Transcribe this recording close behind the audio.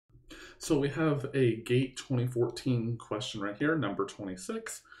So we have a GATE 2014 question right here, number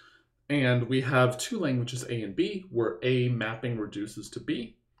 26. And we have two languages, A and B, where A mapping reduces to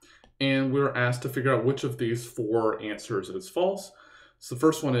B. And we're asked to figure out which of these four answers is false. So the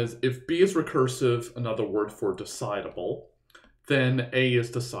first one is, if B is recursive, another word for decidable, then A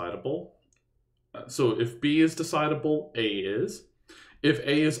is decidable. So if B is decidable, A is. If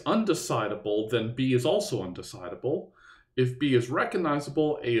A is undecidable, then B is also undecidable. If B is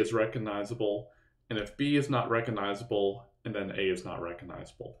recognizable, A is recognizable. And if B is not recognizable, and then A is not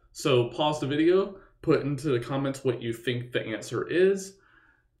recognizable. So pause the video, put into the comments what you think the answer is.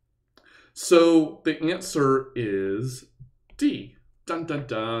 So the answer is D. Dun dun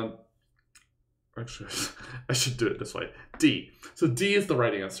dun. Actually, I should do it this way. D. So D is the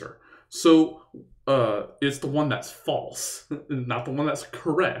right answer. So it's the one that's false, not the one that's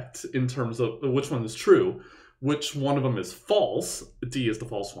correct in terms of which one is true. Which one of them is false? D is the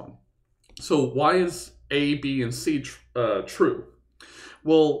false one. So why is A, B, and C true?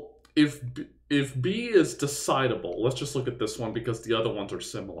 Well, if B is decidable, let's just look at this one because the other ones are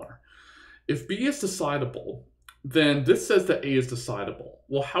similar. If B is decidable, then this says that A is decidable.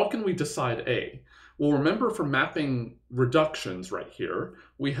 Well, how can we decide A? Well, remember for mapping reductions right here,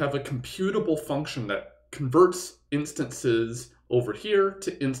 we have a computable function that converts instances over here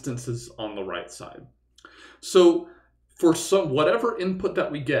to instances on the right side. So for whatever input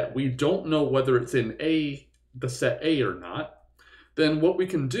that we get, we don't know whether it's in A, the set A or not. Then what we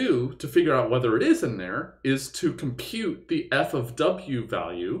can do to figure out whether it is in there is to compute the f of w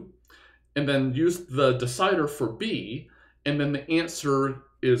value and then use the decider for B, and then the answer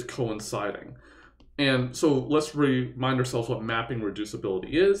is coinciding. And so let's remind ourselves what mapping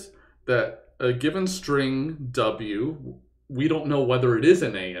reducibility is, that a given string W, we don't know whether it is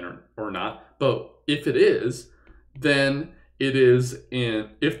in A or not, but if it is, then it is in,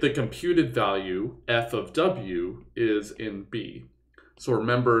 if the computed value, f of W, is in B. So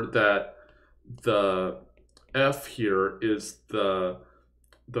remember that the f here is the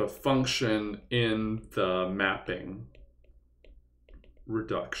function in the mapping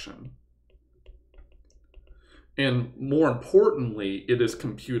reduction. And more importantly, it is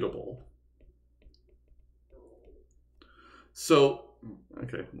computable. So,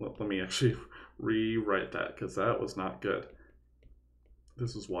 okay, well, let me actually rewrite that because that was not good.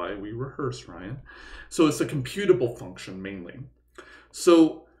 This is why we rehearse, Ryan. So it's a computable function mainly.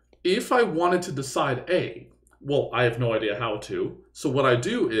 So if I wanted to decide A, well, I have no idea how to. So what I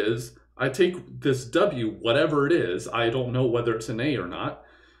do is I take this W, whatever it is, I don't know whether it's an A or not.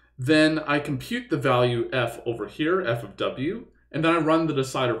 Then I compute the value f over here, f of W, and then I run the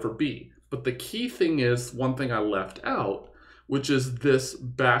decider for B. But the key thing is one thing I left out, which is this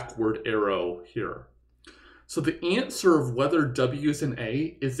backward arrow here. So the answer of whether W is in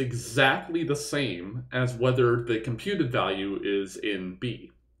A is exactly the same as whether the computed value is in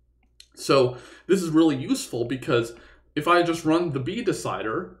B. So this is really useful because if I just run the B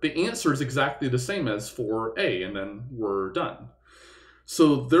decider, the answer is exactly the same as for A, and then we're done.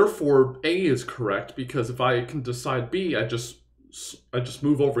 So therefore, A is correct because if I can decide B, I just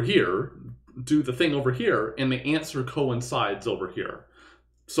move over here, do the thing over here, and the answer coincides over here.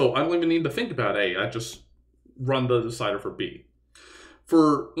 So I don't even need to think about A, I just run the decider for B.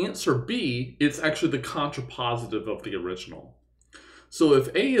 For answer B, it's actually the contrapositive of the original. So if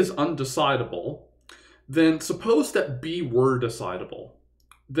A is undecidable, then suppose that B were decidable.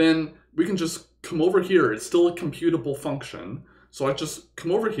 Then we can just come over here, it's still a computable function. So I just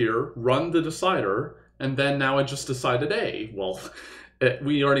come over here, run the decider, and then now I just decided A. Well,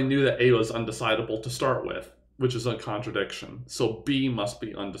 we already knew that A was undecidable to start with, which is a contradiction. So B must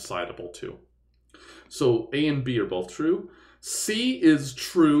be undecidable too. So A and B are both true. C is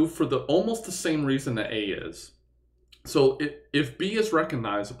true for almost the same reason that A is. So if B is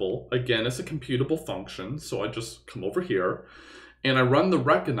recognizable, again, it's a computable function. So I just come over here and I run the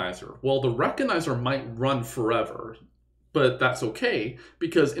recognizer. Well, the recognizer might run forever, but that's okay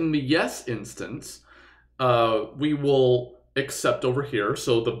because in the yes instance, we will accept over here.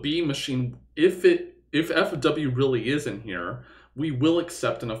 So the B machine, if f of W really is in here, we will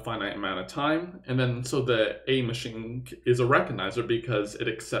accept in a finite amount of time. And then so the A machine is a recognizer because it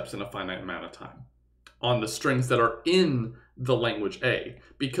accepts in a finite amount of time on the strings that are in the language A,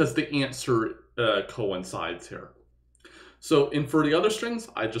 because the answer coincides here. So, and for the other strings,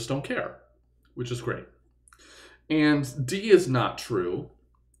 I just don't care, which is great. And D is not true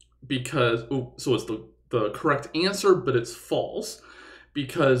because, so it's the correct answer, but it's false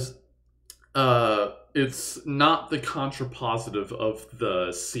because It's not the contrapositive of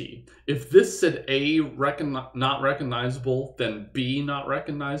the C. If this said A not recognizable, then B not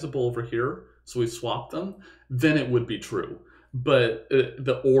recognizable over here, so we swap them, then it would be true. But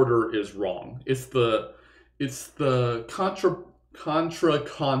the order is wrong. It's the contra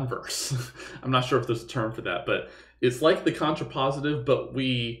converse. I'm not sure if there's a term for that, but it's like the contrapositive, but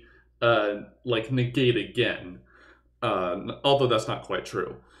we like negate again. Although that's not quite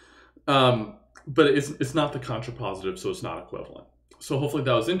true. But it's not the contrapositive, so it's not equivalent. So hopefully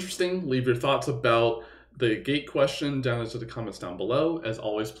that was interesting. Leave your thoughts about the gate question down into the comments down below. As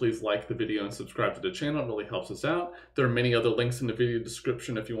always, please like the video and subscribe to the channel. It really helps us out. There are many other links in the video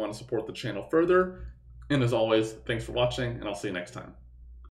description if you want to support the channel further. And as always, thanks for watching, and I'll see you next time.